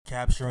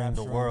capturing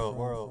the world.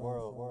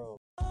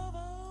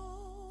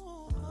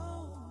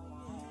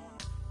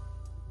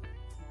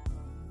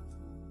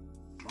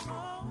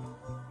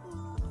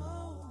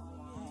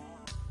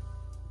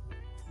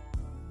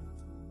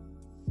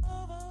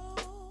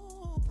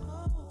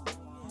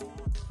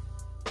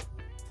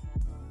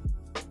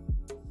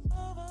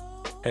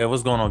 Hey,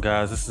 what's going on,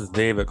 guys? This is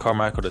David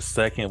Carmichael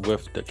II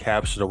with the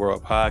Capture the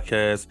World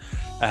podcast.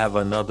 I have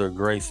another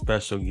great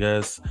special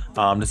guest.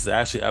 This is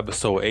actually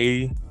episode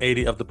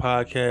 80 of the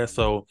podcast.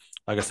 So,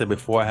 like I said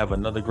before, I have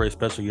another great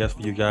special guest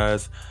for you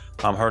guys.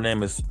 Her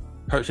name is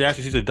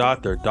she's a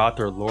doctor,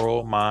 Dr.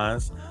 Laurel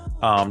Mines.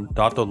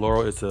 Dr.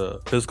 Laurel is a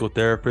physical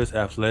therapist,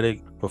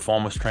 athletic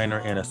performance trainer,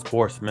 and a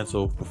sports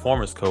mental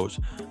performance coach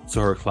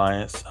to her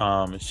clients.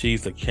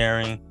 She's a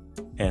caring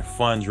and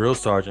fun drill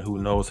sergeant who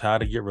knows how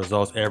to get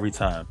results every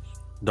time.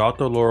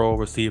 Dr. Laurel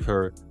received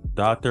her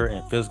doctor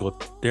in physical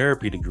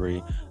therapy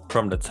degree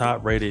from the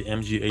top-rated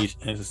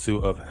MGH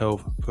Institute of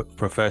Health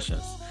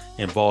Professions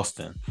in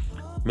Boston.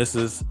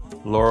 Mrs.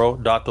 Laurel,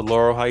 Dr.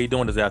 Laurel, how are you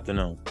doing this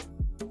afternoon?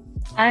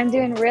 I'm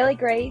doing really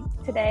great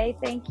today.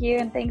 Thank you.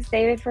 And thanks,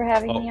 David, for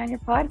having me on your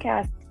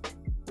podcast.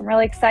 I'm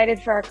really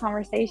excited for our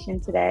conversation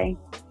today.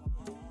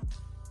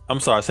 I'm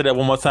sorry, say that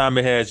one more time.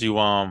 It has you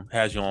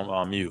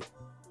on mute.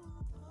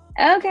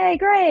 Okay,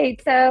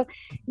 great. So,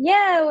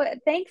 yeah,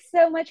 thanks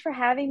so much for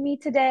having me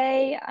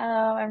today.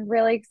 I'm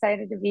really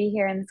excited to be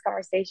here in this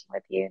conversation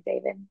with you,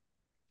 David.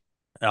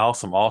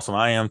 Awesome.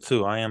 I am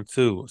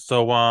too.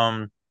 So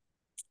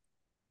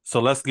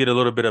let's get a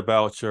little bit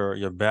about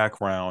your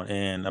background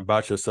and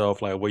about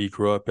yourself, like where you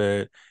grew up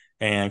at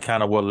and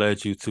kind of what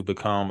led you to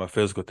become a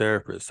physical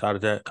therapist. How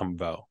did that come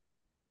about?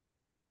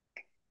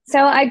 So,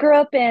 I grew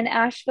up in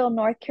Asheville,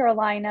 North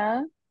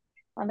Carolina,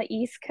 on the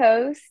East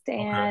Coast, Okay.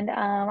 and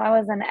I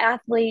was an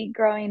athlete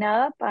growing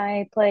up.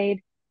 I played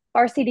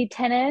varsity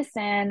tennis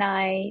and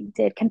I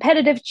did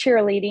competitive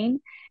cheerleading.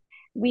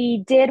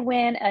 We did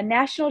win a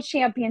national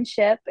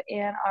championship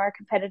in our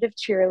competitive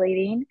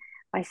cheerleading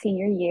my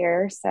senior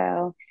year.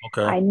 So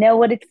Okay. I know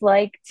what it's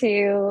like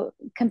to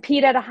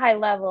compete at a high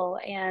level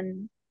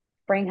and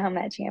bring home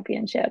that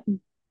championship.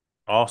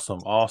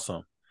 Awesome.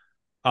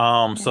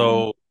 Yeah.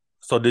 So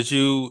did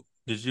you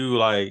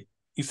like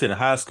you said in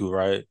high school,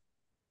 right?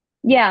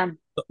 Yeah.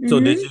 So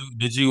hmm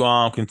did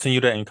you continue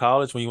that in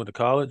college when you went to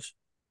college?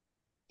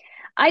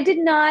 I did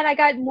not. I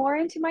got more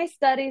into my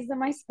studies than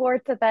my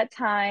sports at that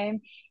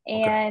time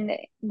Okay. and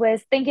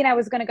was thinking I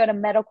was going to go to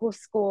medical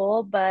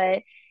schoal,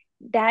 but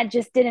that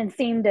just didn't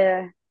seem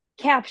to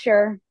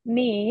capture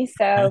me.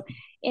 So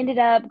ended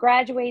up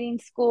graduating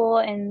school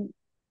and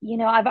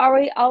I've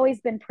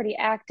always been pretty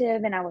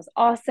active and I was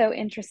also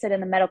interested in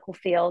the medical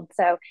field.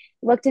 So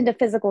looked into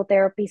physical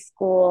therapy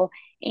school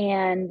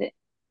and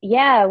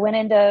yeah, went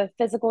into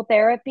physical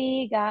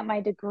therapy, got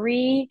my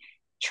degree,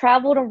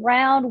 traveled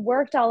around,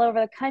 worked all over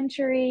the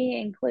country,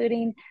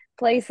 including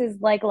places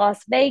like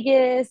Las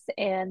Vegas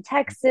and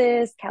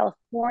Texas,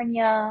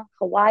 California,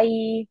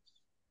 Hawaii.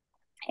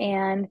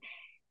 And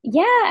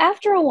yeah,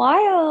 after a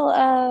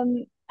while,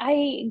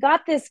 I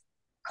got this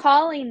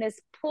calling, this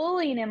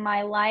pulling in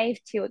my life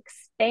to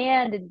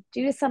expand and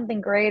do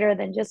something greater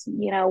than just,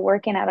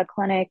 working at a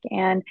clinic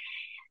and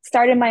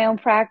started my own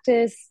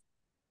practice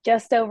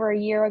just over a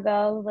year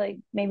ago, like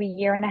maybe a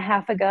year and a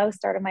half ago,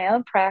 started my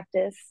own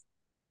practice.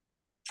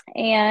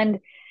 And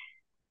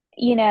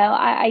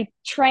I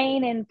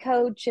train and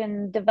coach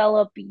and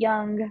develop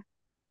young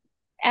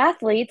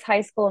athletes,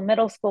 high school and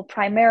middle school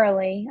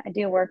primarily. I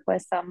do work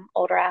with some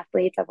older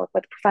athletes. I work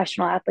with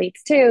professional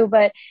athletes too,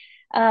 but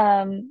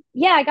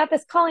yeah, I got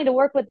this calling to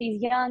work with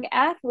these young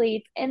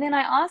athletes. And then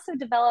I also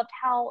developed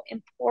how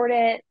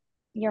important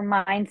your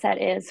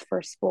mindset is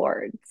for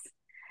sports.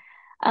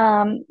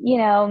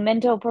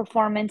 Mental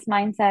performance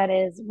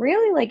mindset is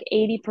really like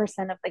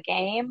 80% of the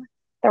game.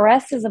 The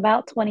rest is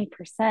about 20%.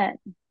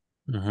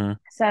 Mm-hmm.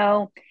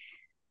 So,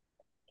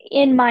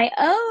 in my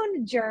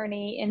own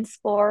journey in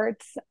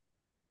sports,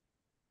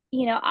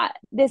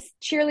 this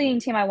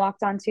cheerleading team I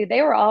walked onto,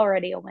 they were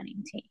already a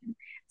winning team.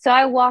 So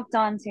I walked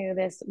onto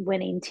this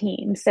winning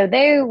team. So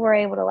they were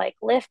able to like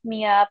lift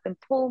me up and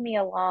pull me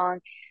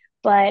along,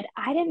 but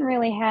I didn't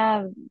really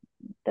have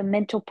the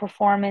mental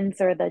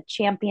performance or the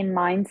champion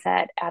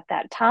mindset at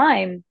that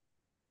time.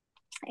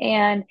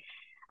 And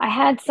I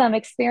had some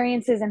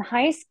experiences in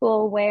high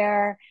school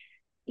where,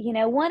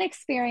 one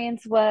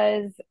experience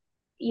was,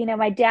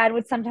 my dad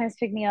would sometimes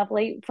pick me up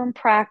late from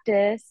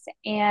practice,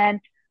 and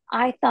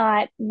I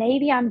thought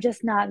maybe I'm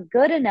just not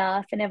good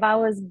enough. And if I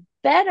was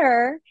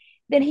better,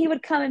 then he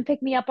would come and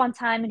pick me up on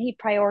time and he'd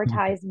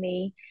prioritize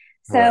me.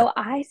 Right. So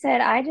I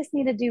said, I just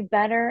need to do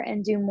better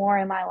and do more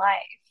in my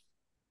life.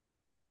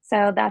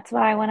 So that's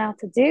what I went out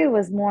to do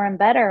was more and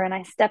better. And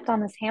I stepped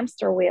on this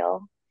hamster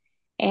wheel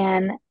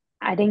and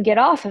I didn't get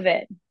off of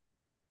it.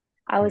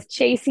 I was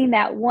chasing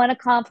that one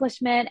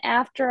accomplishment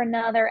after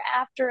another,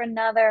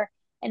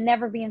 and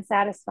never being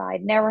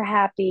satisfied, never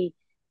happy.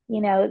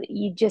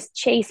 You just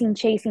chasing,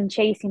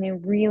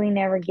 and really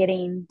never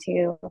getting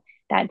to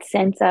that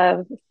sense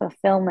of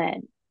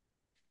fulfillment.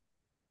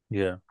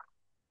 Yeah.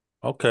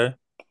 Okay.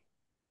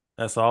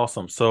 That's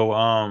awesome.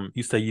 So,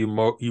 you say you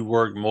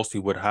work mostly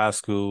with high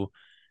school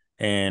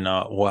and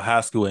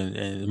high school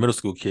and middle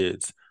school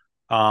kids.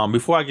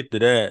 Before I get to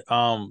that,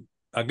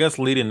 I guess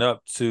leading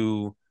up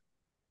to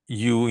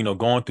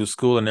going through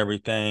school and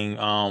everything,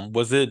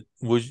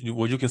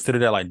 would you consider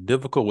that like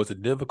difficult? Was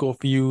it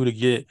difficult for you to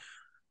get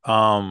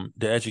the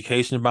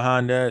education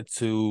behind that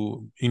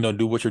to,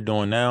 do what you're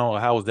doing now? Or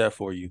how was that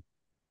for you?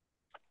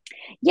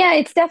 Yeah,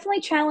 it's definitely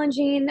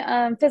challenging.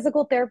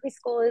 Physical therapy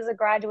school is a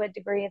graduate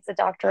degree. It's a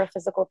doctor of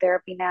physical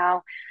therapy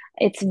now.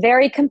 It's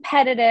very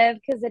competitive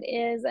because it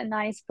is a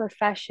nice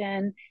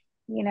profession.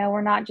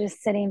 We're not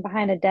just sitting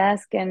behind a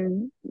desk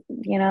and,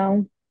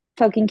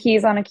 poking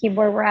keys on a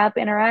keyboard. We're up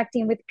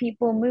interacting with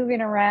people,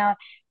 moving around,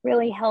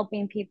 really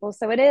helping people.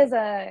 So it is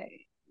a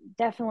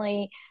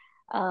definitely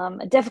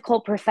a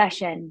difficult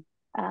profession.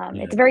 Yeah.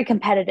 It's very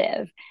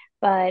competitive,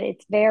 but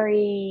it's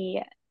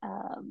very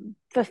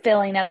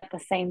fulfilling at the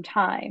same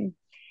time.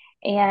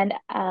 And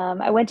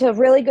I went to a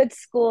really good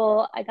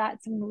school. I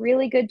got some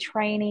really good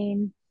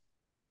training.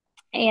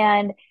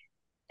 And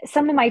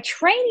some of my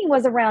training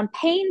was around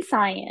pain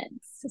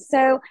science.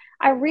 So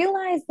I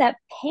realized that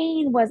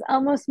pain was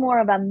almost more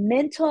of a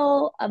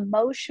mental,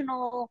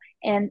 emotional,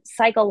 and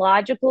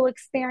psychological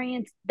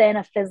experience than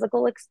a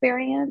physical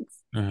experience.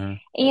 Hmm.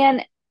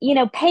 And,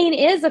 pain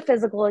is a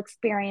physical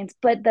experience,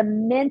 but the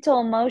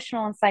mental,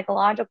 emotional, and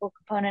psychological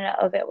component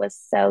of it was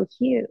so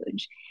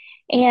huge.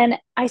 And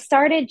I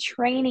started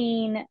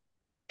training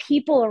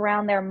people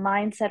around their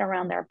mindset,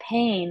 around their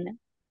pain,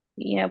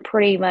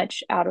 pretty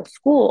much out of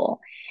school.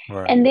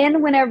 Right. And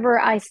then whenever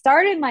I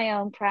started my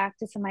own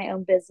practice and my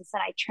own business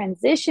and I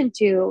transitioned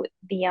to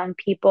the young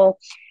people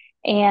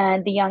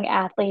and the young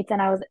athletes,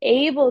 and I was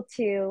able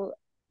to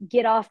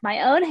get off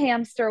my own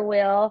hamster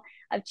wheel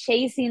of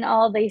chasing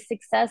all these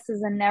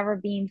successes and never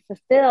being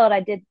fulfilled. I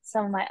did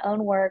some of my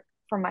own work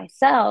for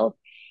myself.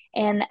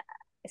 And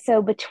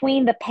so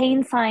between the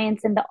pain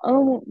science and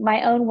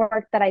my own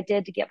work that I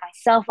did to get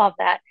myself off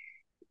that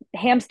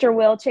hamster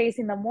wheel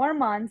chasing the more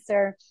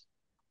monster,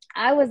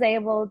 I was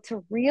able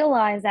to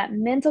realize that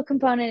mental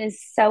component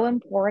is so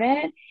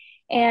important.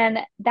 And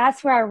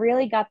that's where I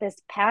really got this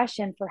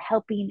passion for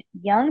helping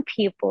young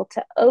people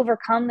to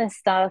overcome this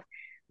stuff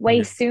way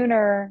Yeah.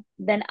 sooner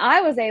than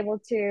I was able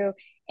to,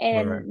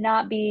 Right. and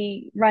not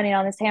be running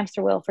on this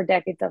hamster wheel for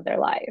decades of their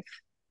life.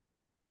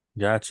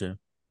 Gotcha.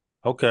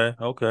 Okay.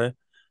 Okay.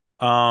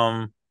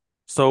 Um,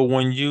 so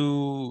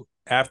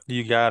after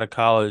you got out of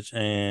college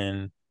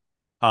and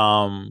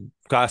 'cause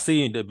I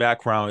see in the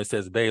background it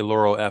says Bay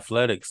Laurel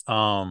Athletics.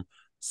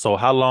 So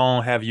how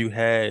long have you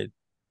had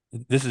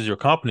this is your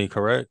company,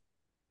 correct?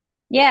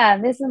 Yeah,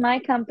 this is my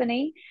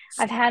company.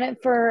 I've had it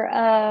for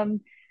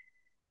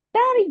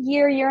about a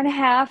year, year and a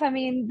half. I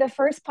mean, the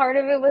first part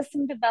of it was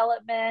some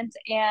development,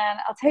 and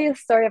I'll tell you a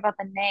story about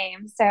the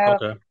name. So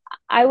Okay.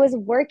 I was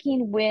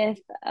working with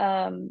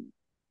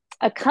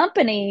a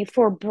company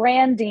for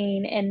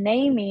branding and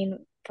naming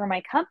for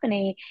my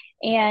company,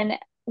 and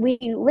we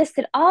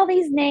listed all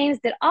these names,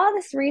 did all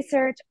this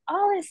research,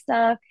 all this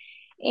stuff,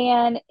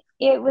 and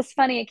it was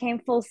funny. It came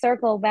full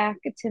circle back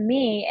to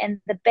me,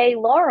 and the Bay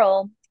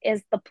Laurel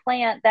is the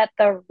plant that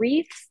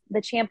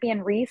the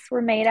champion wreaths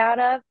were made out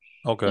of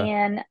Okay.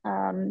 in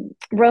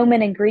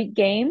Roman and Greek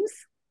games,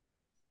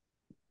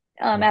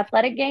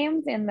 athletic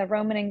games in the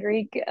Roman and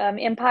Greek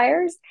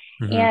empires.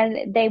 Mm-hmm.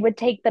 And they would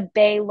take the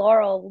bay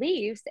laurel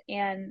leaves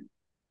and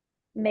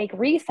make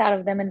wreaths out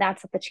of them. And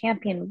that's what the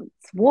champions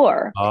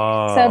wore. So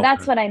Oh,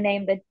 that's okay. what I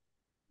named the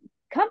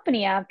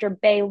company after,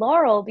 Bay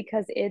Laurel,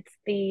 because it's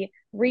the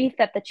wreath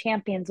that the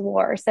champions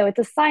wore. So it's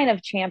a sign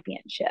of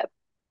championship.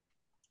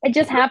 It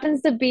just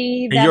happens to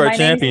be And that you're a my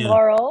name's champion.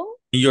 Laurel.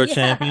 And you're a Yeah.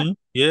 champion?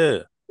 Yeah.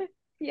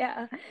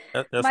 Yeah.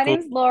 That's My cool.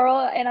 name's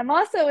Laurel, and I'm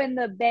also in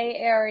the Bay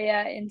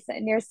Area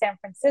near San Oh,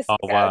 Francisco.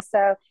 wow.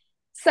 So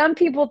some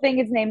people think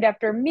it's named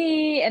after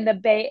me in the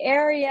Bay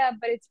Area,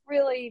 but it's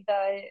really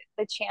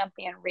the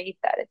champion wreath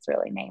that it's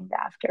really named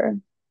after.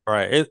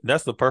 Right.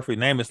 That's the perfect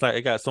name. It's like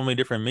it got so many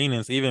different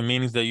meanings, even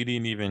meanings that you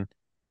didn't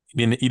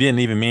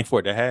even mean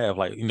for it to have.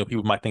 Like,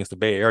 people might think it's the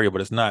Bay Area,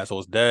 but it's not. So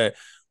it's that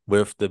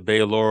with the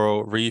Bay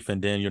Laurel Reef,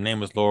 and then your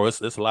name is Laurel. It's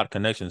a lot of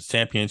connections,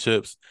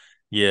 championships.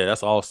 Yeah,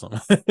 that's awesome.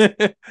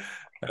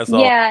 That's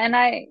all.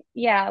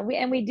 Yeah,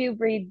 and we do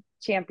breed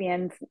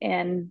champions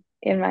in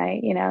my,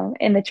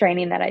 in the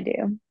training that I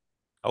do.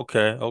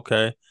 Okay,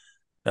 okay.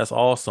 That's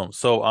awesome.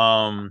 So,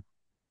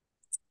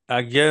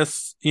 I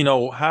guess,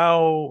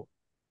 all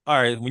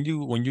right, when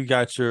you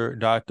got your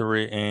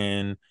doctorate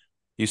and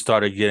you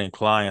started getting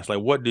clients,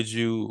 like what did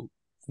you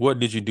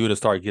do to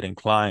start getting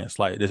clients?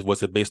 Like this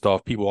was it based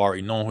off people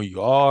already knowing who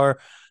you are?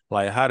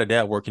 Like how did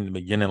that work in the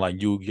beginning,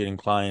 like you getting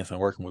clients and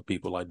working with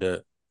people like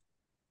that?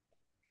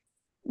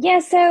 Yeah,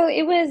 so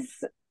it was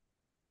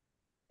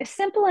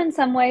simple in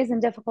some ways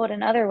and difficult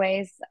in other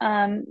ways.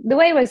 The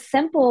way it was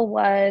simple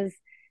was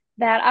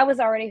that I was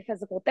already a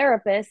physical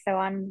therapist, so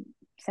I'm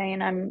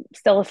saying I'm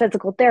still a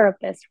physical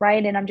therapist,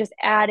 right? And I'm just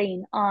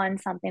adding on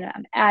something.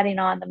 I'm adding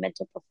on the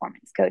mental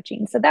performance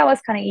coaching. So that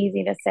was kind of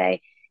easy to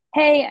say,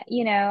 hey,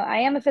 I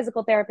am a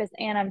physical therapist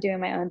and I'm doing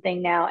my own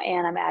thing now,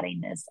 and I'm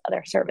adding this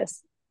other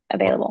service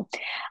available.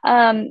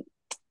 Um,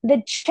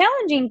 the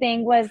challenging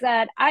thing was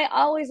that I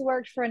always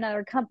worked for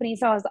another company,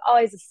 so I was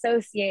always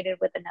associated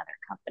with another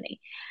company.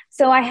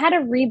 So I had to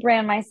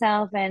rebrand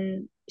myself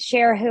and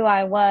share who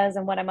I was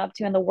and what I'm up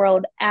to in the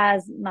world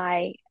as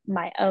my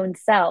own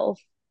self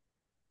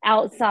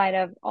outside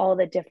of all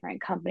the different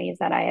companies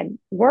that I had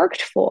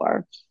worked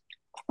for.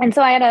 And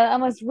so I had to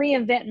almost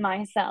reinvent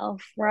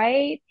myself,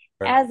 right?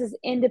 Right. As this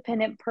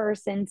independent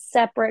person,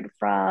 separate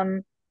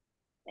from,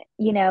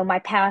 my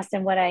past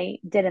and what I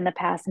did in the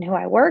past and who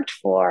I worked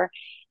for.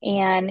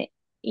 And,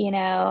 you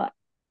know,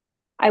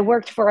 I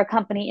worked for a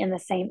company in the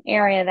same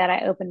area that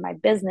I opened my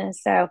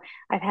business. So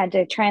I've had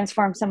to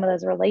transform some of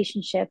those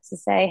relationships to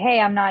say, hey,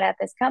 I'm not at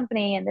this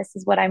company and this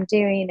is what I'm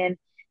doing and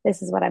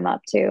this is what I'm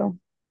up to.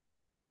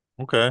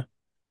 Okay.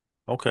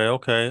 Okay.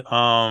 Okay.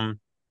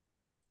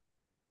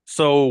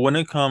 So when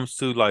it comes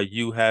to like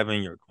you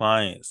having your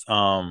clients,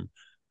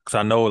 because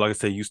I know, like I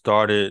said,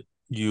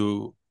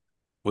 you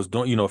was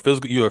doing,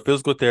 you're a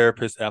physical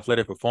therapist,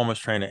 athletic performance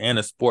trainer, and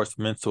a sports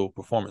mental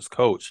performance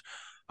coach.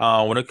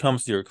 When it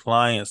comes to your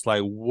clients,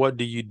 like what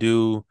do you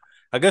do?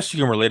 I guess you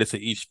can relate it to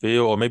each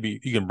field, or maybe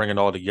you can bring it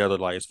all together,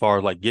 like as far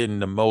as like getting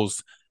the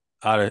most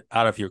out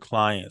of your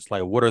clients.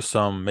 Like what are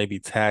some maybe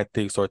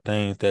tactics or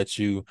things that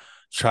you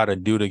try to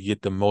do to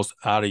get the most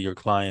out of your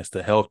clients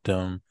to help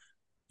them,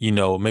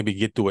 maybe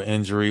get through an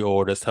injury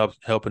or just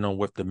helping them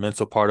with the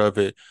mental part of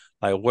it.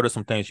 Like what are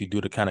some things you do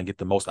to kind of get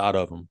the most out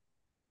of them?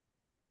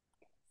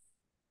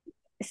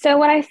 So,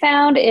 what I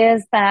found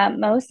is that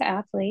most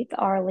athletes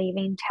are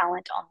leaving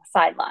talent on the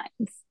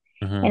sidelines,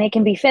 Hmm. and it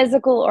can be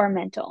physical or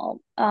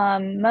mental.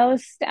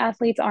 Most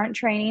athletes aren't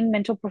training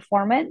mental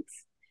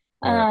performance.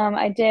 Right.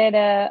 I did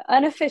a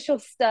unofficial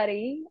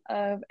study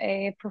of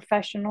a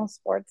professional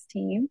sports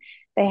team.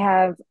 They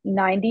have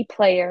 90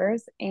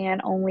 players, and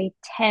only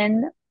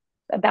 10,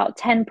 about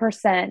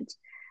 10%,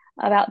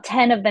 about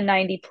 10 of the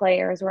 90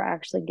 players were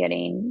actually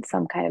getting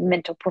some kind of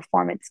mental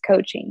performance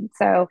coaching.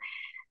 So,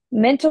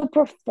 mental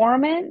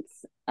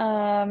performance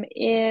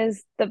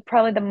is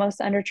probably the most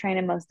undertrained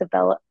and most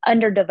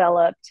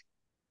underdeveloped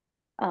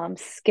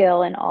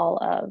skill in all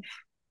of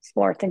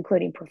sports,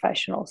 including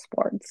professional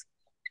sports.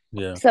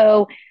 Yeah.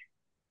 So,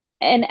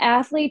 an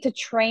athlete to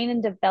train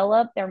and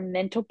develop their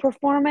mental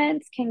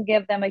performance can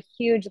give them a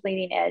huge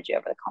leading edge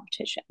over the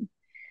competition.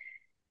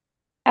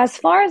 As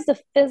far as the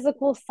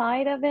physical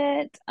side of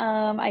it,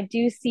 I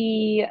do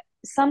see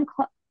a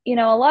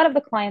lot of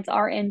the clients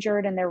are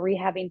injured and they're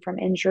rehabbing from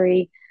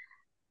injury.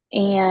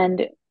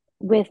 And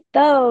with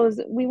those,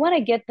 we want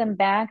to get them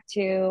back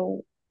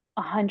to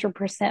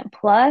 100%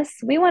 plus.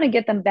 We want to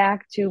get them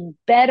back to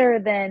better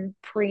than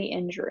pre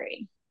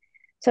injury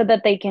so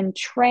that they can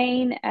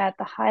train at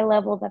the high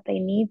level that they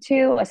need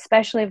to,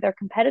 especially if they're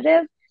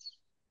competitive,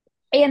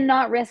 and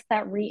not risk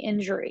that re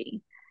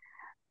injury.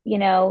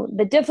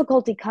 The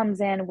difficulty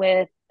comes in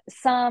with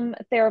some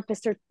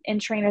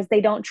and trainers, they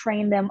don't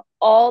train them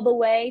all the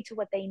way to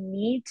what they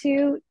need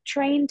to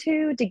train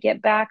to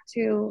get back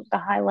to the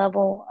high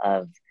level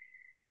of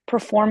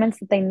performance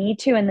that they need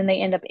to, and then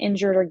they end up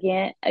injured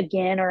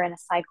again or in a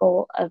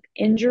cycle of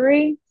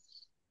injury.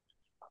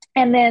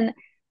 And then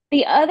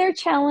the other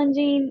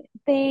challenging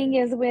thing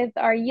is with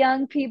our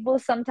young people,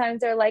 sometimes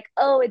they're like,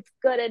 oh, it's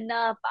good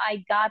enough,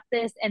 I got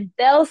this, and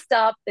they'll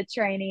stop the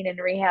training and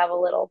rehab a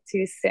little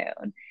too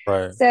soon.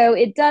 Right. So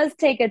it does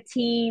take a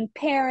team,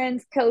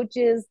 parents,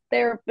 coaches,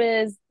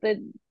 therapists,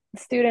 the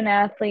student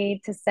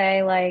athlete, to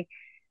say, like,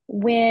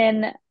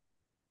 when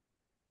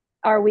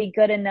are we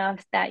good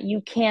enough that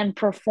you can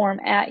perform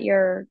at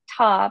your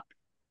top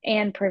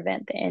and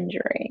prevent the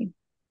injury?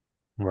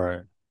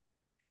 Right.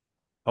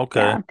 Okay.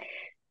 Yeah.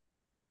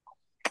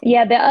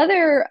 Yeah. The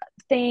other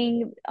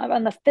thing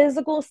on the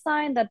physical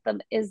side that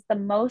is the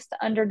most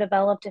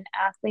underdeveloped in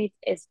athletes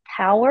is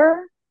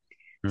power.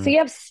 So Mm. you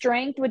have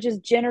strength, which is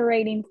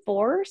generating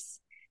force.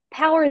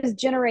 Power is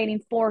generating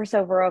force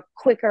over a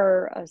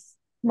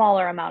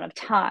smaller amount of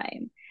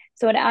time.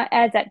 So it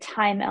adds that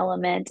time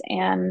element,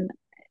 and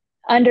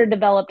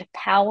underdeveloped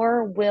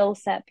power will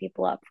set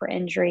people up for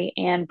injury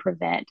and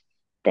prevent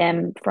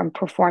them from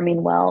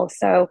performing well.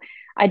 So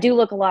I do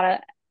look a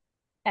lot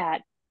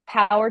at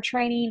power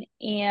training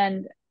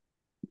and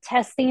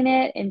testing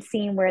it and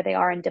seeing where they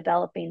are in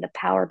developing the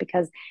power,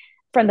 because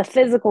from the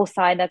physical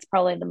side, that's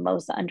probably the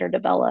most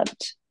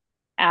underdeveloped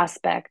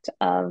aspect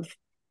of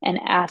an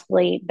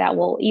athlete that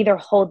will either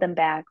hold them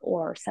back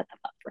or set them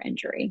up for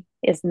injury,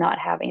 is not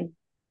having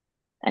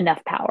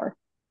enough power.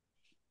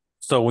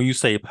 So when you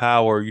say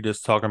power, you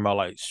just talking about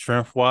like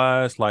strength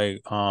wise,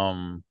 like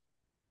them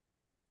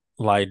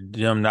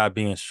not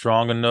being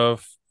strong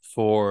enough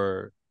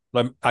for,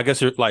 like, I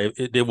guess you're like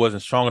it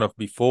wasn't strong enough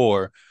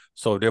before.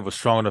 So if they were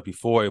strong enough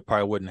before, it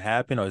probably wouldn't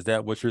happen. Or is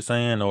that what you're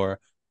saying? Or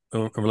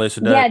in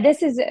relation to that? Yeah,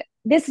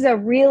 this is a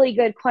really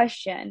good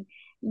question.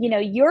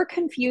 Your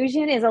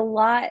confusion is a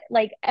lot,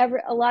 like,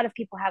 a lot of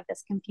people have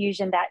this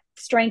confusion that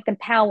strength and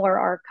power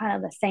are kind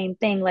of the same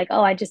thing. Like,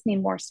 oh, I just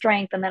need more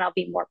strength and then I'll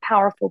be more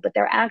powerful, but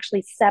they're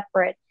actually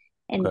separate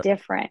and Okay.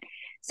 different.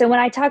 So when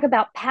I talk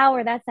about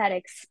power, that's that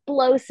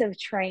explosive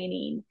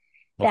training,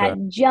 Okay.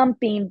 that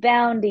jumping,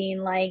 bounding,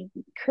 like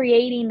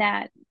creating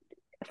that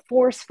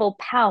forceful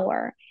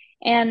power.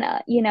 And,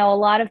 a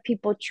lot of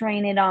people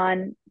train it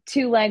on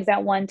two legs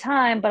at one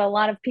time, but a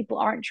lot of people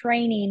aren't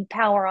training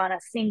power on a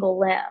single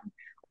limb,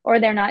 or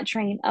they're not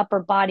training upper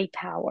body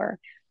power.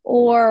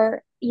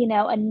 Or,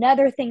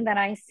 another thing that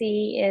I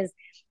see is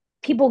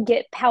people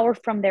get power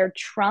from their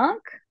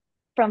trunk,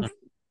 from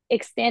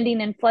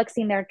extending and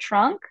flexing their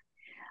trunk.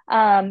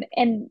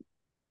 And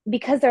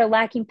because they're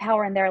lacking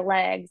power in their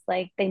legs,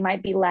 like they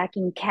might be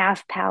lacking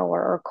calf power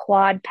or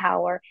quad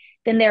power,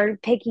 then they're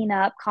picking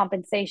up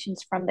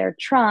compensations from their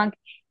trunk.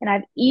 And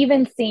I've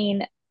even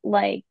seen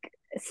like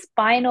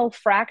spinal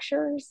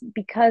fractures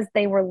because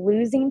they were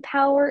losing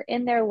power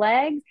in their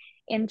legs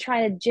and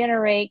trying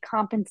to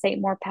compensate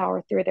more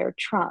power through their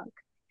trunk.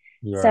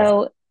 You're right.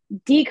 So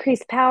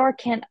decreased power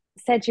can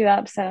set you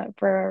up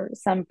for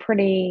some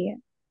pretty,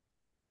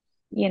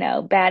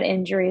 bad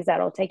injuries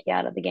that'll take you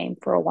out of the game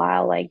for a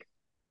while, like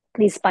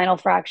these spinal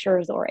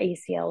fractures or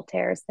ACL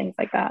tears, things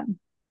like that.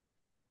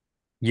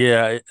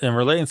 Yeah, and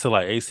relating to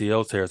like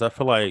ACL tears, I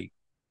feel like,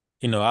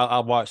 I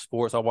watch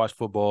sports, I watch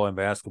football and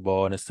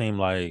basketball, and it seemed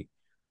like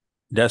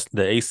that's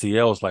the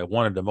ACL is like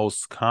one of the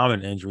most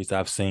common injuries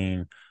I've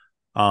seen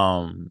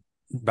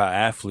by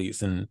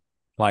athletes. And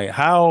like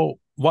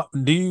what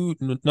do you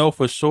know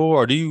for sure,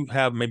 or do you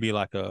have maybe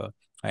like an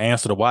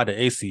answer to why the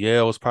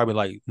ACL is probably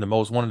like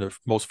one of the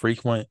most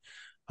frequent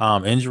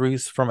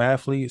injuries from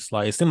athletes?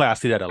 Like it seems like I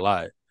see that a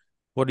lot.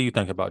 What do you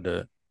think about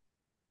that?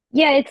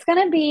 Yeah, it's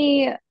going to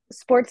be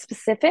sports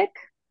specific.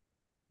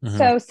 Hmm.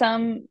 So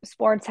some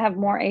sports have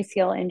more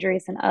ACL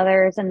injuries than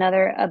others.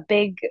 A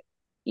big,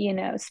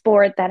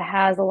 sport that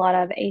has a lot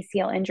of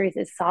ACL injuries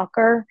is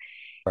soccer.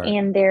 Right.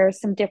 And there's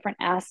some different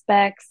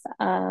aspects.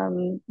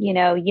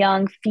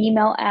 Young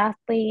female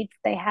athletes,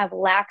 they have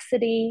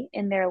laxity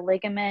in their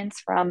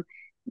ligaments from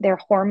their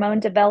hormone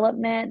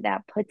development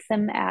that puts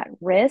them at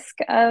risk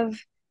of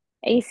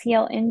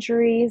ACL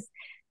injuries.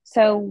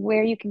 So,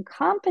 where you can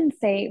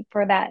compensate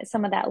for that,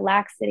 some of that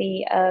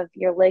laxity of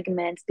your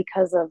ligaments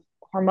because of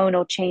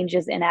hormonal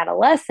changes in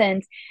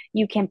adolescence,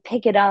 you can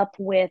pick it up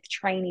with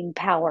training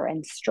power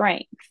and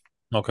strength.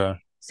 Okay.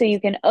 So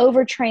you can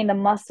overtrain the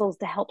muscles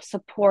to help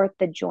support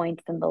the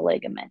joints and the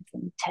ligaments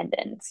and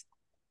tendons.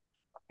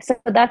 So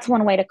that's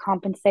one way to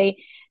compensate.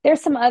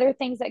 There's some other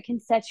things that can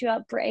set you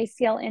up for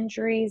ACL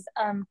injuries.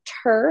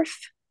 Turf,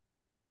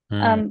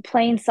 Mm.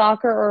 playing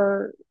soccer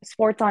or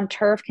sports on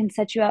turf can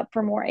set you up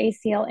for more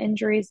ACL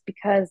injuries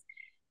because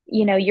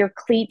your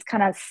cleats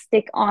kind of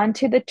stick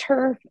onto the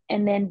turf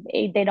and then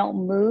they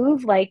don't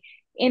move. Like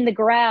in the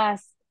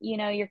grass,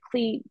 your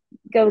cleat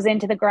goes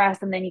into the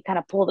grass and then you kind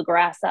of pull the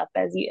grass up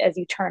as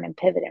you turn and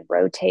pivot and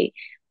rotate,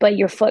 but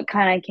your foot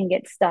kind of can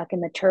get stuck in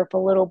the turf a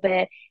little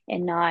bit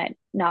and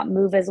not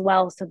move as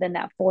well, so then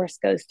that force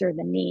goes through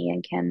the knee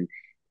and can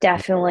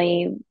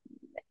definitely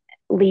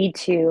lead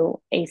to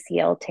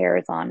ACL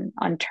tears on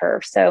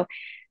turf. So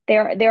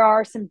there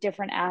are some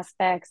different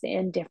aspects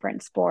in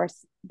different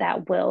sports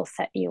that will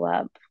set you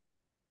up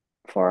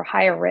for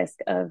higher risk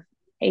of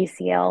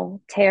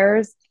ACL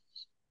tears.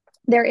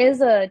 There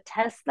is a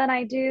test that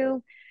I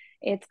do.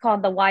 It's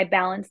called the Y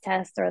balance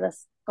test or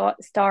the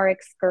star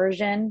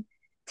excursion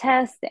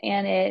test,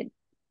 and it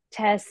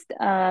tests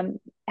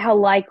how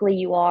likely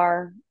you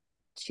are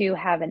to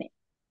have an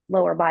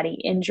lower body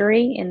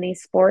injury in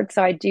these sports.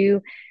 So I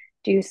do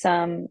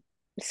some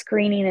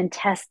screening and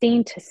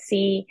testing to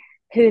see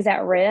who's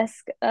at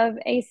risk of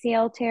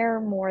ACL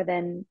tear more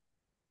than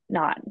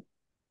not.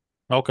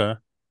 Okay.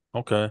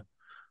 Okay.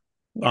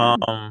 Yeah.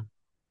 Um,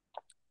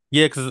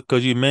 yeah,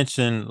 because you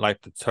mentioned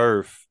like the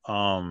turf,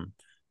 and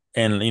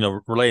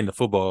relating to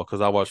football,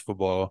 because I watch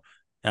football.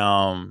 I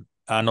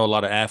know a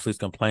lot of athletes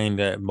complain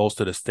that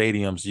most of the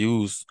stadiums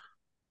use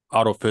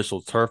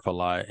artificial turf a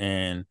lot,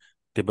 and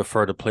they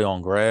prefer to play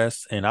on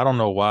grass. And I don't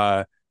know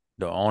why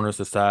the owners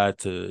decide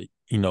to,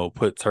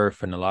 put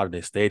turf in a lot of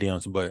their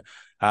stadiums, but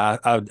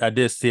I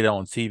did see it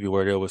on TV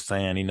where they were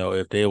saying,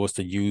 if they was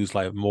to use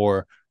like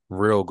more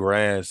real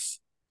grass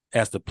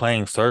as the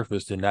playing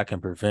surface, then that can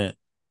prevent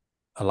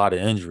a lot of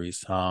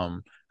injuries. I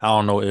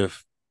don't know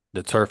if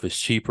the turf is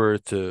cheaper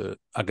to,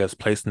 I guess,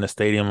 place in the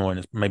stadium, or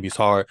maybe it's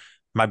hard,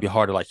 might be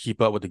hard to like keep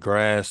up with the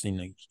grass,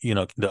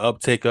 the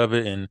uptake of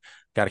it, and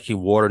got to keep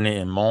watering it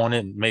and mowing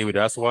it. Maybe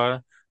that's why.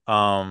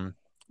 But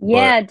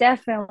Yeah,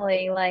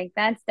 definitely. Like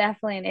that's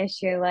definitely an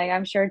issue. Like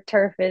I'm sure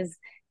turf is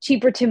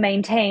cheaper to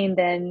maintain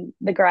than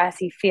the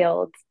grassy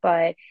fields,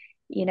 but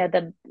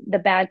the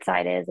bad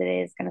side is it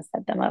is going to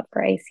set them up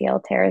for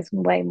ACL tears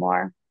way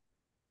more.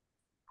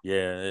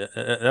 yeah,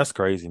 that's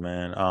crazy,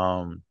 man.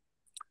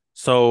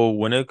 So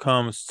when it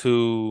comes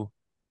to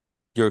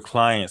your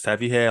clients,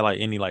 have you had like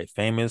any like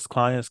famous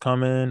clients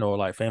come in, or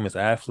like famous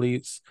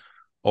athletes?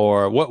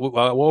 Or what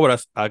would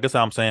I guess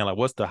I'm saying, like,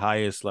 what's the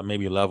highest like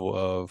maybe level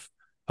of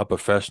a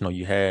professional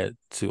you had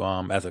to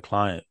as a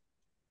client?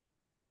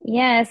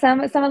 Yeah,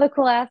 some of the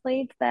cool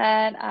athletes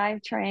that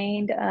I've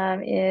trained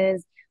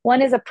is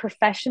one is a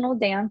professional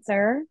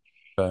dancer,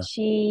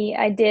 Okay.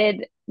 I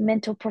did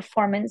mental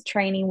performance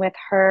training with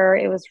her.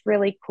 It was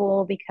really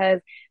cool because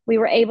we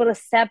were able to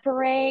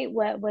separate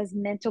what was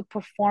mental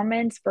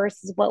performance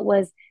versus what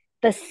was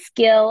the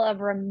skill of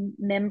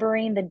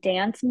remembering the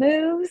dance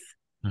moves.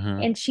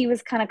 Hmm. And she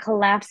was kind of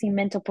collapsing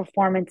mental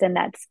performance and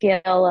that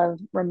skill of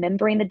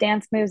remembering the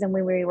dance moves. And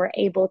when we were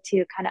able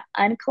to kind of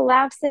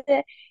uncollapse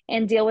it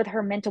and deal with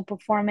her mental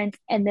performance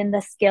and then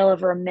the skill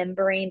of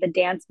remembering the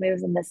dance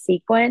moves and the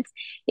sequence,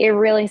 it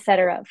really set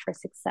her up for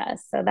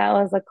success. So that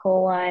was a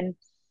cool one.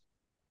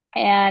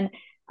 And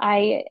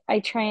I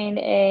trained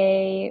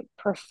a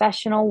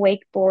professional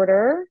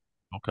wakeboarder,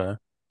 Okay.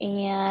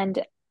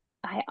 and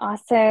I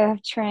also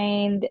have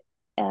trained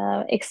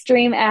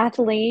extreme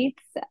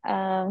athletes.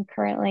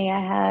 Currently, I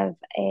have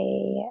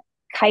a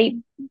kite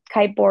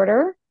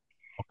kiteboarder.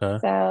 Okay.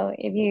 So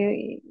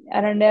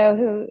I don't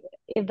know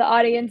if the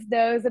audience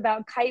knows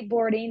about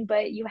kiteboarding,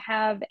 but you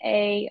have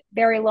a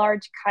very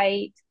large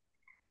kite,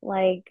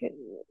 like,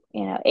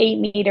 8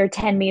 meter,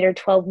 10 meter,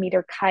 12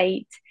 meter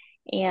kite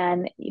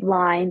and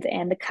lines,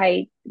 and the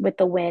kite with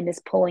the wind is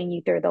pulling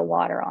you through the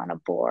water on a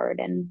board,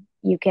 and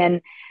you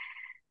can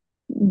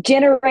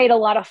generate a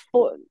lot of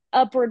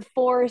upward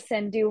force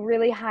and do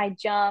really high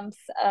jumps.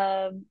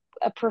 A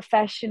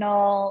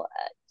professional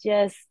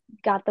just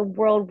got the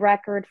world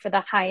record for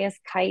the highest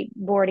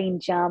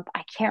kiteboarding jump.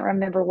 I can't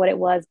remember what it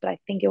was, but I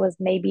think it was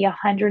maybe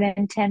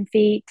 110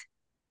 feet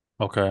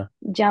Okay.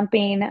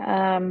 jumping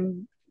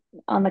on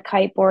the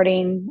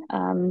kiteboarding.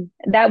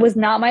 That was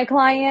not my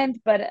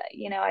client, but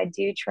I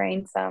do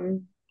train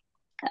some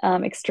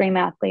extreme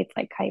athletes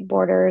like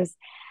kiteboarders.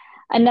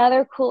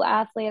 Another cool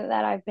athlete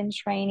that I've been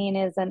training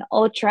is an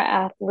ultra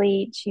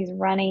athlete. She's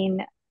running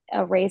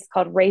a race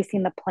called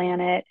Racing the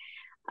Planet.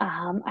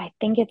 I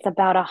think it's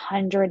about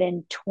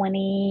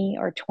 120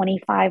 or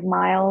 25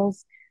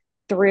 miles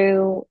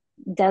through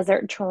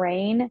desert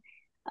terrain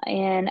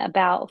in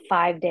about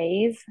 5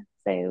 days.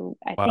 So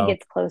I think Wow.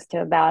 it's close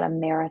to about a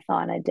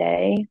marathon a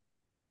day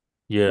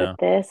with Yeah.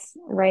 this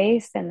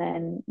race. And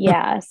then,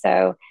 yeah,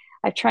 so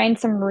I've trained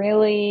some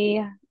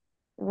really,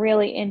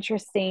 really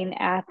interesting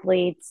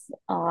athletes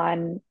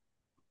on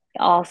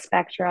all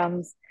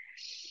spectrums.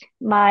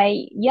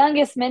 My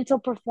youngest mental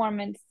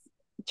performance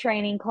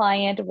training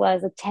client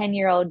was a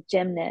 10-year-old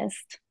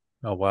gymnast.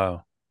 Oh,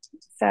 wow.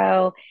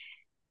 So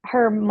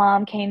her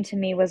mom came to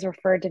me, was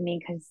referred to me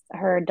because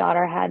her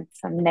daughter had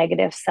some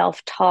negative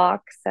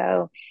self-talk.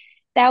 So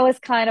that was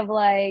kind of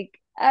like,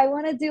 I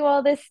want to do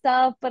all this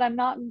stuff, but I'm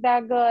not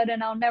that good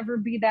and I'll never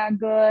be that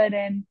good.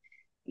 And,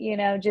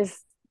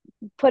 just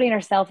putting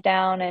herself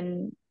down.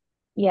 And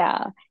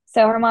yeah.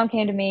 So her mom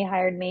came to me,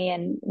 hired me,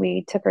 and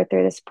we took her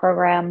through this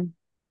program.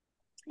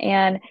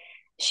 And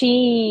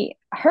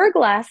her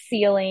glass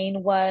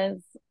ceiling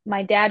was,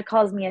 my dad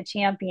calls me a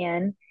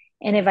champion.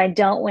 And if I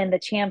don't win the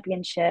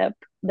championship,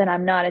 then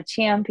I'm not a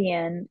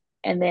champion.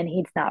 And then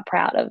he's not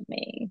proud of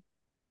me.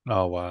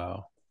 Oh,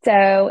 wow.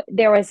 So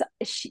there was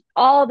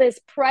all this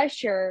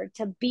pressure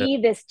to Yeah. be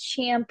this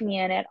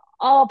champion at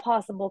all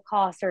possible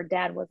costs. Her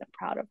dad wasn't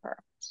proud of her.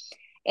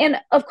 And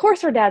of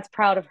course, her dad's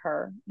proud of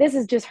her. This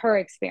is just her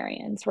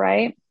experience,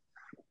 right?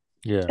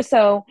 Yeah.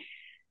 So,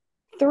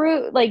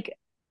 through, like,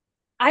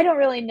 I don't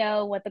really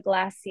know what the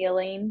glass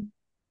ceiling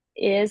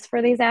is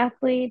for these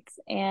athletes.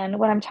 And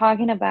what I'm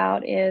talking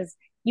about is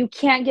you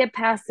can't get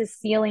past this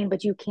ceiling,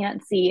 but you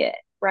can't see it,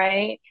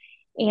 right?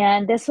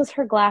 And this was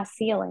her glass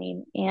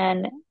ceiling.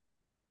 And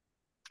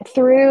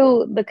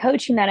through the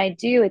coaching that I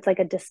do, it's like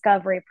a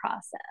discovery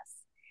process.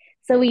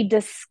 So we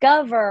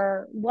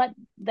discover what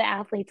the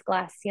athlete's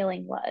glass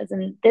ceiling was.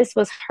 And this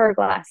was her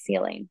glass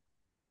ceiling.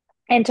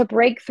 And to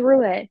break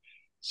through it,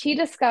 she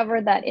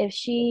discovered that if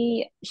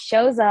she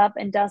shows up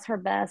and does her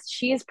best,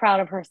 she is proud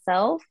of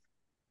herself.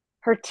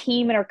 Her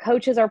team and her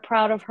coaches are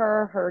proud of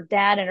her. Her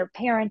dad and her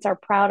parents are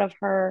proud of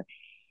her.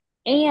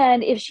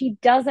 And if she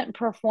doesn't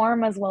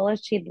perform as well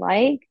as she'd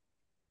like,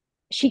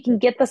 she can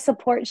get the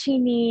support she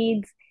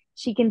needs.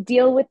 She can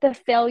deal with the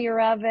failure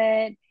of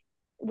it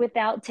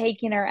without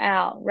taking her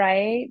out,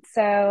 right?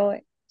 So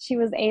she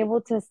was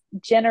able to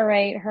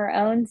generate her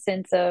own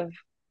sense of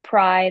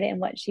pride in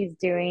what she's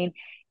doing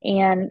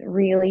and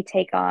really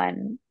take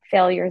on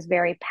failures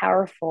very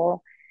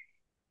powerfully,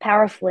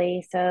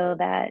 so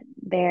that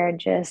they're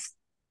just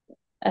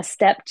a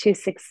step to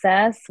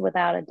success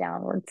without a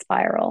downward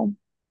spiral.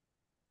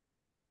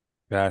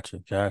 Gotcha.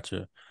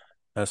 Gotcha.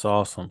 That's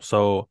awesome.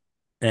 So,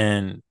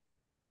 and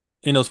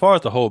as far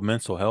as the whole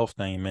mental health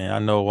thing, man, I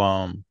know,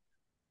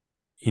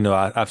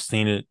 I've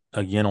seen it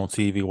again on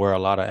TV where a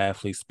lot of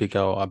athletes speak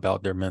out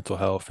about their mental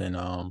health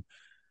and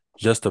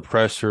just the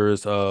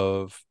pressures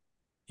of,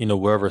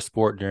 wherever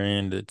sport they're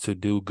in to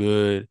do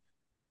good.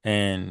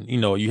 And,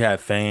 you have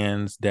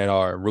fans that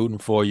are rooting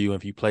for you.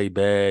 If you play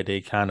bad,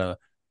 they kind of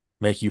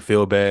make you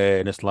feel bad.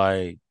 And it's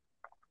like,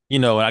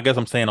 and I guess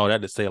I'm saying all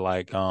that to say,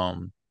 like,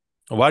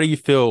 why do you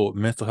feel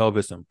mental health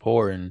is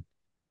important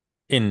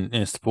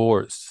in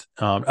sports?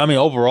 I mean,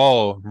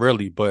 overall,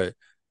 really, but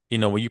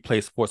when you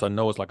play sports, I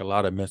know it's like a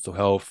lot of mental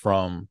health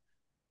from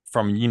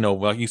from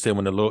like you said,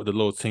 when the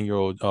little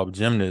 10-year-old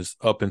gymnast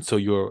up until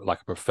you're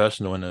like a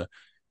professional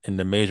in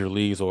the major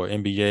leagues or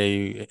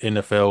NBA,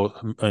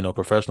 NFL,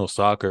 professional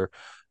soccer.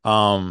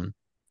 Um,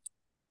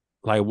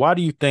 like, why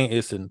do you think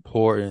it's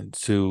important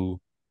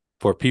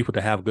for people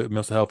to have good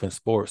mental health in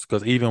sports?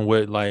 Because even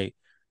with like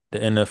the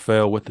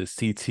NFL with the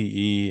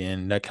CTE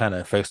and that kind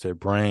of affects their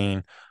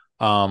brain,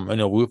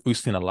 we've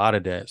seen a lot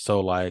of that. So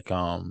like,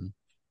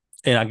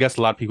 and I guess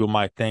a lot of people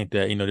might think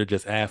that, they're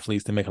just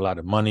athletes, they make a lot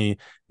of money,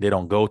 they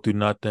don't go through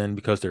nothing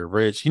because they're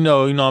rich. What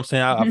I'm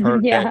saying? I've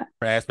heard that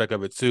Yeah. aspect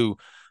of it too.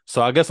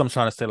 So I guess I'm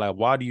trying to say, like,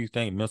 why do you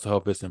think mental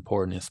health is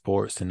important in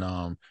sports? And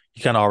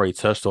you kind of already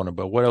touched on it,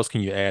 but what else can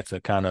you add to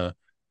kind of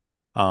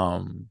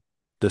um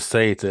to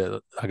say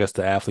to, I guess,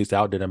 the athletes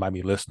out there that might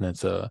be listening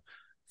to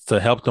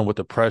help them with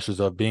the pressures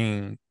of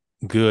being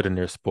good in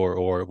their sport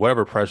or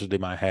whatever pressures they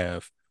might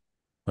have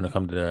when it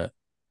comes to that?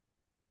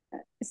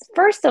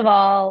 First of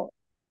all,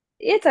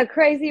 it's a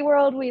crazy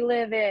world we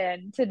live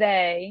in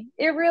today.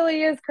 It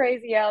really is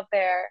crazy out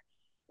there.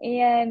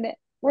 And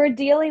we're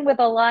dealing with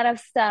a lot of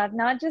stuff,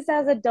 not just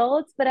as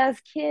adults, but as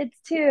kids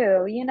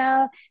too.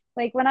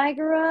 Like when I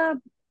grew up,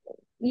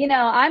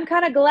 I'm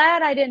kind of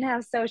glad I didn't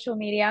have social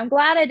media. I'm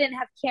glad I didn't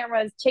have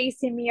cameras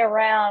chasing me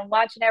around,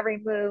 watching every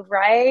move,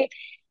 right?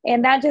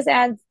 And that just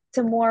adds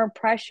to more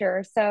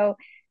pressure. So,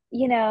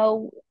 you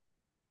know,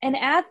 an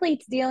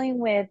athlete's dealing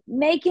with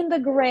making the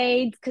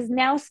grades because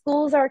now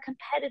schools are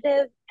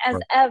competitive as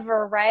Right.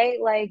 ever, right?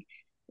 Like,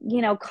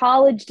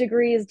 college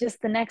degree is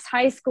just the next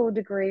high school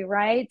degree,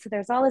 right? So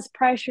there's all this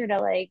pressure to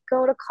like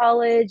go to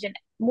college, and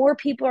more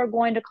people are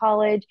going to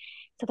college.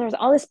 So there's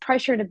all this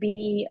pressure to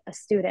be a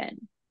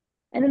student.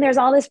 And then there's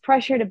all this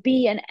pressure to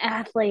be an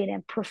athlete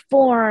and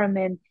perform.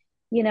 And,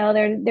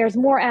 there's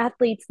more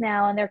athletes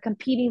now and they're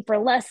competing for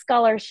less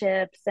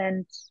scholarships.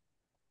 And,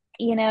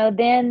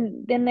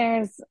 then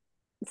there's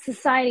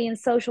society and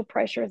social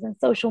pressures and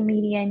social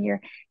media, and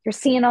you're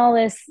seeing all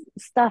this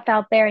stuff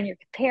out there and you're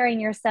comparing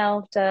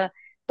yourself to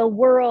the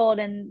world,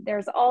 and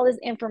there's all this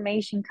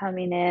information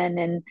coming in,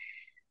 and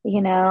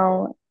you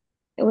know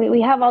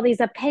we have all these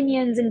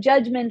opinions and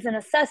judgments and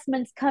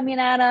assessments coming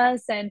at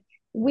us, and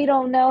we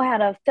don't know how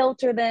to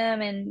filter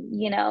them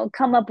and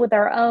come up with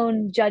our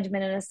own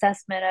judgment and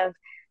assessment of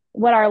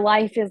what our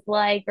life is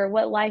like, or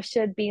what life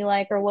should be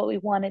like, or what we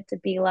want it to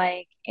be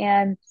like.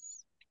 And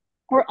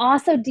we're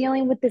also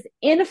dealing with this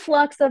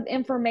influx of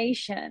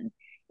information.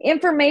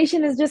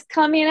 Information is just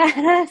coming at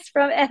us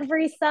from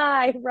every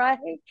side, right?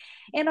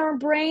 And our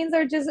brains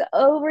are just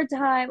over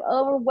time,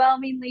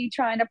 overwhelmingly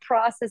trying to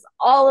process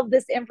all of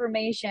this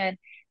information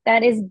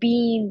that is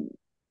being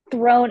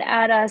thrown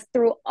at us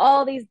through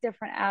all these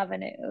different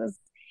avenues.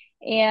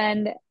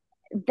 And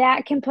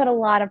that can put a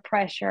lot of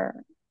pressure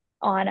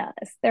on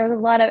us. There's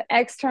a lot of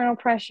external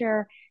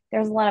pressure,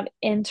 there's a lot of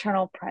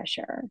internal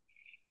pressure.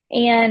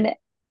 And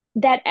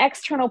that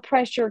external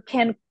pressure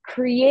can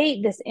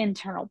create this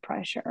internal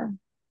pressure.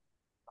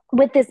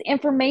 With this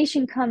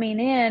information coming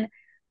in,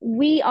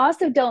 we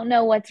also don't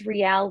know what's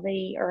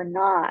reality or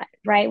not,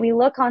 right? We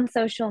look on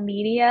social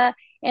media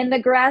and the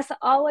grass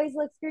always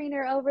looks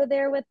greener over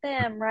there with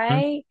them,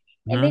 right?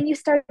 And Mm-hmm. then you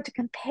start to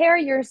compare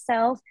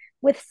yourself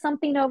with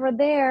something over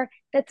there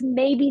that's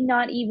maybe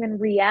not even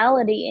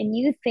reality. And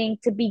you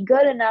think to be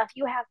good enough,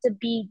 you have to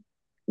be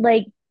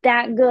like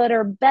that good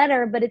or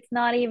better, but it's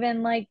not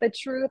even like the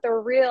truth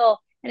or real.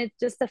 And it's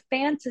just a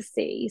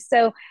fantasy.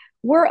 So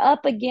we're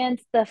up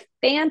against the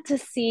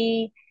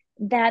fantasy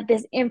that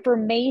this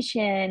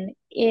information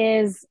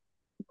is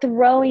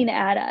throwing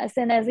at us.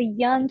 And as a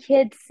young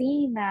kid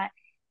seeing that,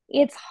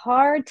 it's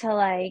hard to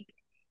like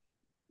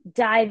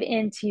dive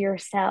into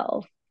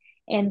yourself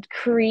and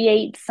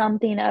create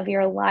something of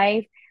your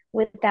life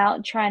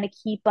without trying to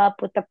keep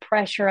up with the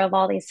pressure of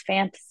all these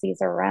fantasies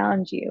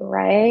around you,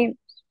 right?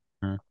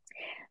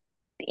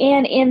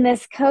 And in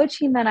this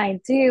coaching that I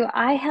do,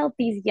 I help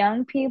these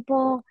young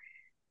people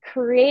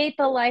create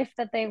the life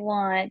that they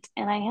want,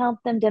 and I help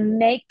them to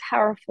make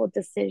powerful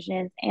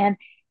decisions and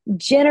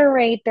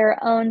generate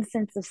their own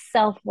sense of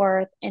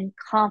self-worth and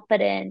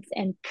confidence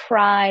and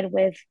pride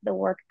with the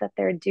work that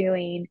they're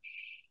doing.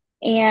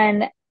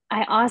 And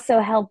I also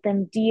help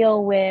them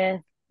deal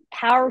with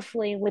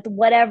powerfully with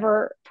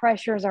whatever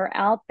pressures are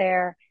out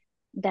there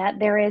that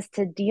there is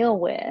to deal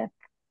with,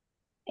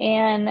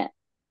 and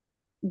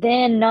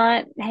then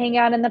not hang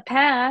out in the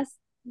past,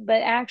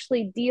 but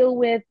actually deal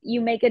with,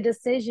 you make a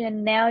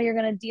decision. Now you're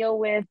going to deal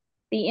with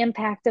the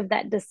impact of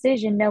that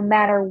decision, no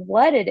matter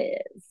what it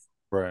is.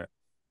 Right.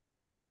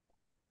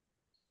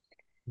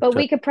 But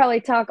we could probably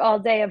talk all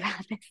day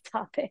about this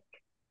topic.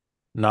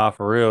 Nah,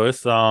 for real.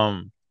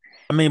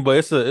 I mean, but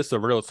it's a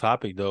real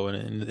topic though,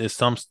 and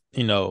it's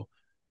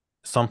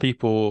some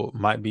people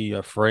might be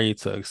afraid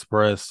to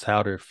express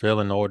how they're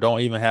feeling or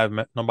don't even have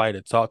nobody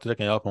to talk to that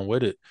can help them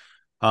with it.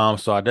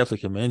 So I definitely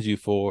commend you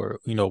for,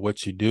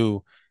 what you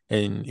do.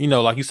 And,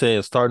 like you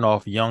said, starting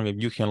off young, if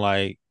you can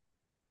like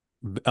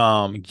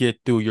get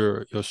through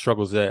your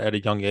struggles at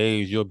a young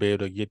age, you'll be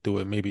able to get through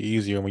it maybe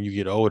easier when you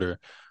get older.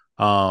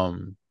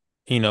 Um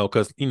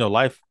because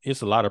life,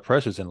 it's a lot of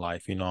pressures in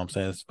life, you know what I'm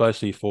saying,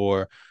 especially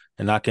for,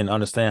 and I can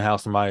understand how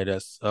somebody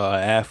that's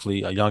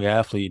athlete, a young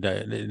athlete,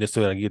 that they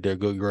still gotta get their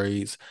good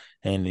grades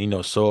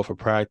and show up for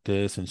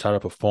practice and try to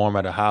perform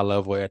at a high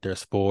level at their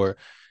sport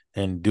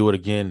and do it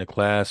again in the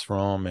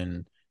classroom,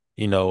 and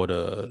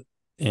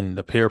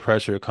the peer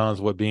pressure that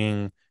comes with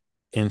being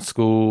in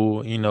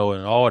school, and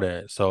all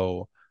that.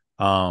 So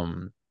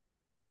um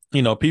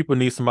people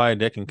need somebody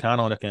that can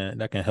count on,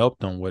 that can help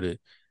them with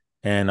it.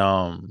 And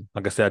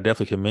like I said, I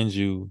definitely commend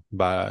you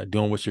by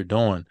doing what you're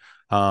doing.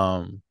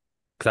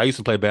 Because I used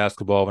to play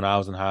basketball when I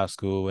was in high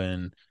school,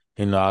 and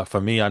for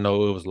me, I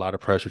know it was a lot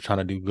of pressure trying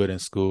to do good in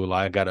school.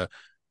 Like I gotta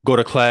go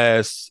to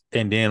class,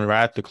 and then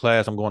right after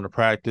class, I'm going to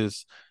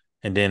practice,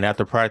 and then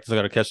after practice, I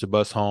gotta catch the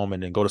bus home,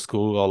 and then go to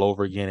school all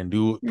over again and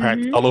do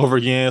practice Mm-hmm. all over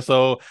again.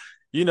 So,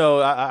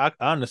 I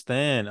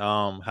understand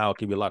how it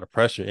can be a lot of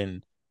pressure,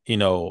 and you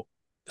know,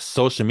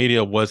 social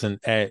media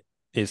wasn't at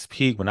its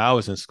peak when I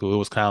was in school. It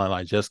was kind of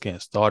like just getting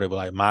started with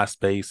like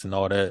MySpace and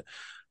all that.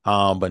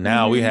 But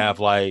now we Mm-hmm. have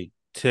like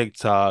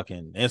TikTok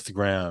and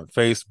Instagram,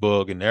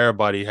 Facebook, and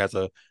everybody has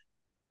a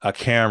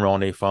camera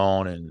on their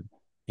phone, and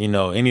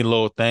any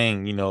little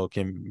thing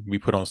can be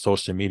put on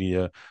social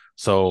media.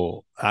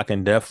 So I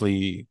can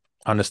definitely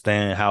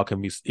understand how it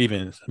can be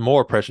even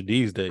more pressure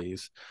these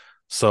days.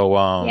 So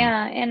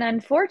Yeah, and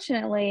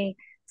unfortunately,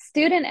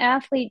 student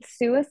athlete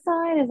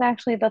suicide is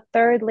actually the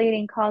third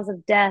leading cause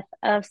of death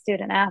of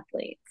student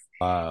athletes.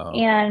 wow.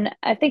 And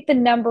I think the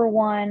number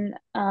one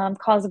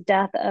cause of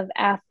death of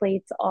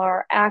athletes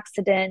are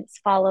accidents,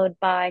 followed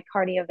by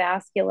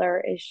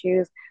cardiovascular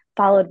issues,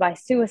 followed by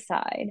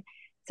suicide.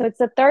 So it's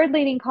the third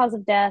leading cause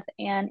of death,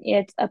 and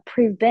it's a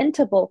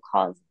preventable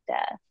cause of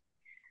death.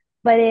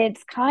 But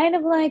it's kind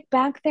of like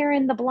back there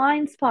in the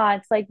blind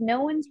spots. Like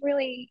no one's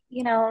really,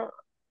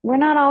 we're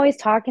not always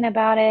talking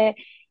about it.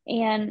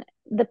 And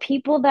the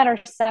people that are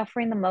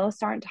suffering the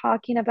most aren't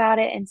talking about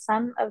it. And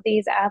some of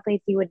these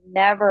athletes you would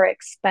never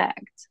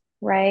expect,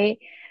 right?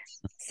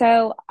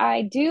 So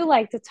I do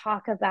like to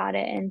talk about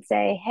it and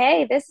say,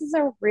 hey, this is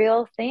a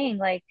real thing.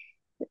 Like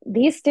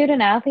these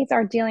student athletes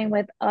are dealing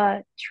with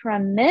a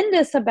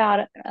tremendous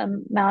amount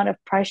of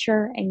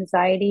pressure,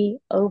 anxiety,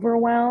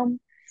 overwhelm,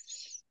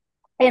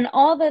 and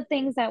all the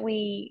things that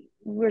we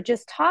were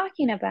just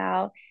talking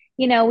about.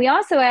 We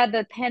also add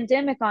the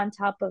pandemic on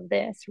top of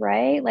this,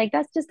 right? Like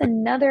that's just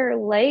another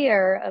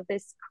layer of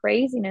this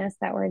craziness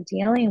that we're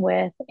dealing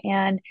with.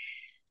 And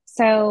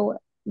so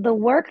the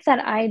work that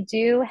I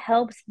do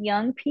helps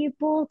young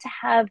people to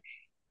have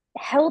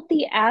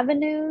healthy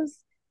avenues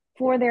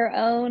for their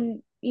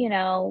own,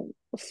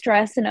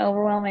 stress and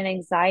overwhelm and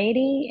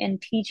anxiety,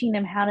 and teaching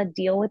them how to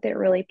deal with it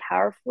really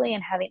powerfully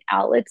and having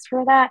outlets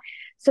for that,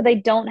 so they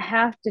don't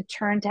have to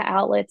turn to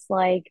outlets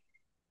like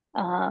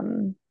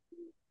um,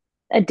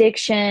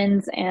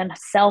 addictions and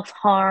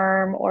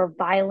self-harm or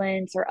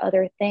violence or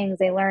other things.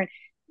 They learn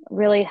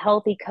really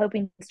healthy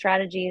coping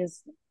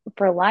strategies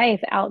for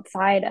life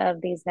outside of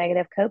these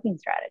negative coping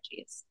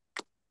strategies.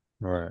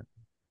 Right.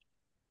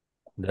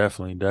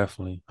 Definitely,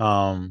 definitely.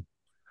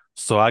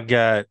 So I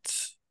got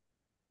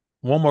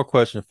one more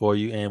question for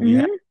you, and we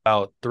have Mm-hmm.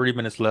 about 3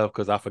 minutes left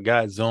because I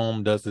forgot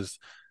Zoom does this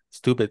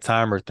stupid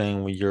timer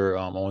thing when you're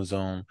on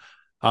Zoom.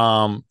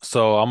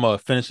 So I'm gonna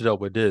finish it up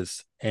with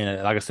this.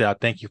 And like I said, I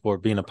thank you for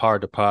being a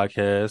part of the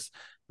podcast,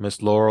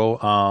 Miss Laurel.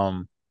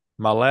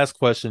 My last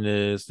question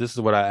is, this is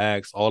what I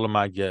ask all of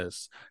my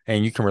guests,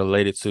 and you can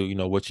relate it to,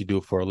 what you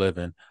do for a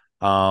living.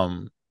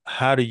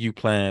 How do you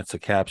plan to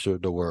capture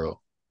the world?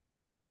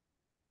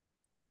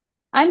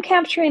 I'm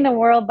capturing the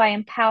world by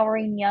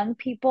empowering young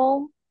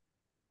people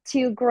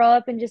to grow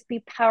up and just be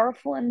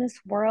powerful in this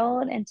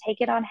world and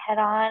take it on head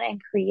on and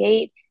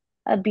create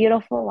a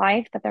beautiful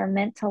life that they're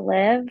meant to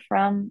live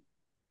from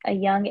a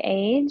young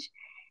age.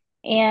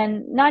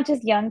 And not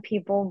just young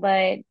people,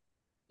 but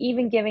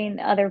even giving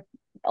other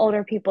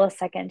older people a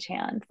second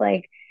chance.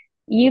 Like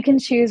you can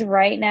choose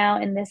right now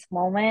in this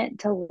moment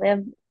to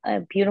live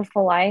a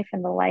beautiful life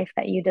and the life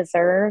that you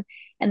deserve.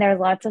 And there's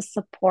lots of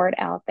support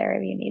out there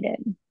if you need it.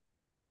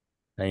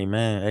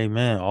 Amen.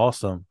 Amen.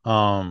 Awesome.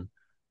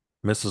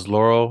 Mrs.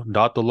 Laurel,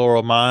 Dr.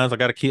 Laurel Mines. I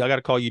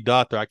gotta call you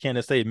doctor. I can't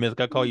just say Miss, I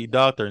gotta call you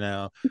doctor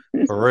now.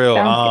 For real.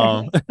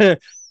 Sounds good.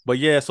 But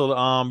yeah,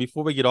 so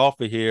before we get off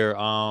of here,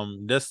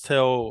 just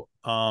tell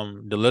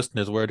the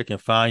listeners where they can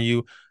find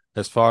you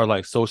as far as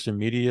like social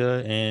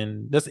media,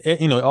 and just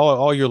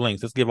all your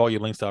links. Let's give all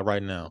your links out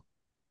right now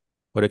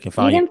where they can You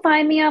find you. can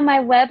find me on my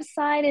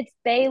website. It's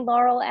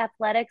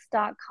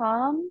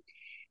baylaurelathletics.com.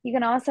 You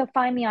can also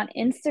find me on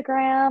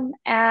Instagram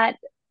at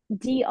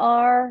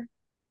DrLaurelPT.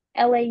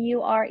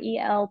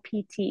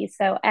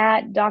 So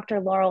at Dr.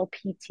 Laurel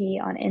PT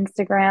on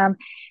Instagram.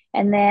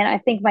 And then I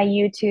think my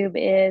YouTube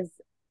is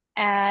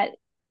at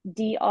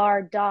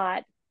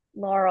Dr.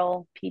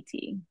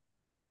 PT.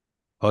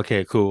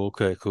 Okay, cool.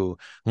 Okay, cool.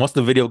 Once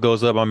the video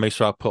goes up, I'll make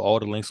sure I put all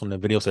the links on the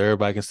video so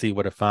everybody can see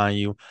where to find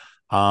you.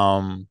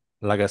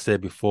 Like I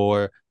said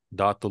before,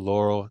 Dr.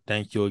 Laurel,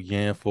 thank you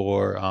again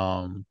for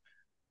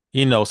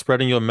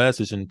spreading your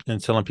message and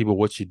telling people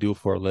what you do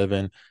for a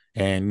living.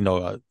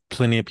 And,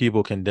 plenty of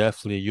people can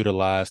definitely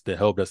utilize the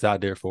help that's out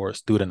there for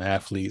student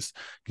athletes,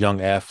 young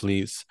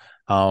athletes.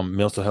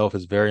 Mental health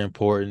is very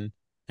important.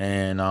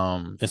 And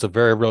it's a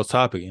very real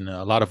topic. And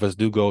a lot of us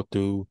do go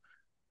through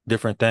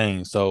different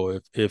things.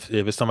 So if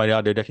it's somebody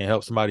out there that can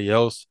help somebody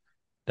else,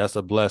 that's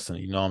a blessing.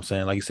 You know what I'm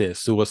saying? Like you said,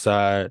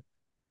 suicide,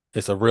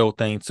 it's a real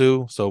thing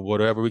too. So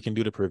whatever we can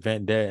do to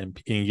prevent that and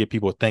get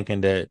people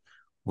thinking that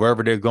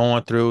wherever they're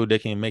going through, they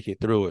can make it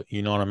through it.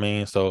 You know what I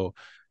mean? So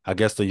I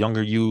guess the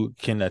younger you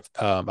can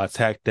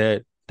attack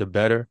that, the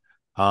better.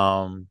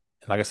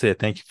 Like I said,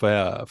 thank you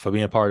for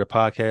being part of the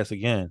podcast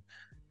again.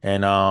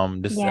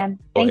 And this is Yeah. episode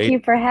Thank 8. you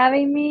for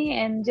having me.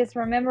 And just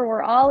remember,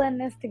 we're all in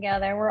this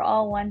together. We're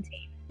all one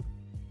team.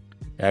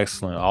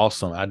 Excellent.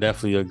 Awesome. I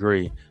definitely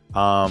agree.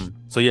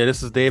 So yeah,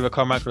 this is David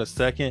Carmichael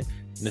II.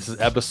 And this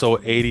is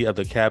episode 80 of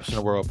the Caption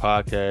the World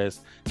podcast.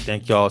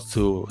 Thank y'all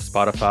to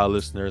Spotify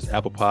listeners,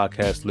 Apple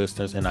Podcast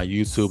listeners, and our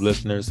YouTube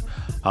listeners.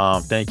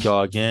 Thank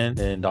y'all again.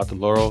 And Dr.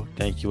 Laurel,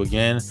 thank you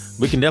again.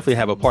 We can definitely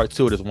have a part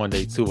 2 of this one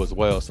day too as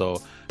well.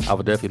 So I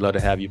would definitely love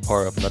to have you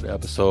part of another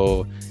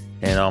episode.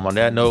 And on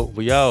that note,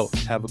 we out.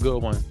 Have a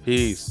good one.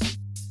 Peace.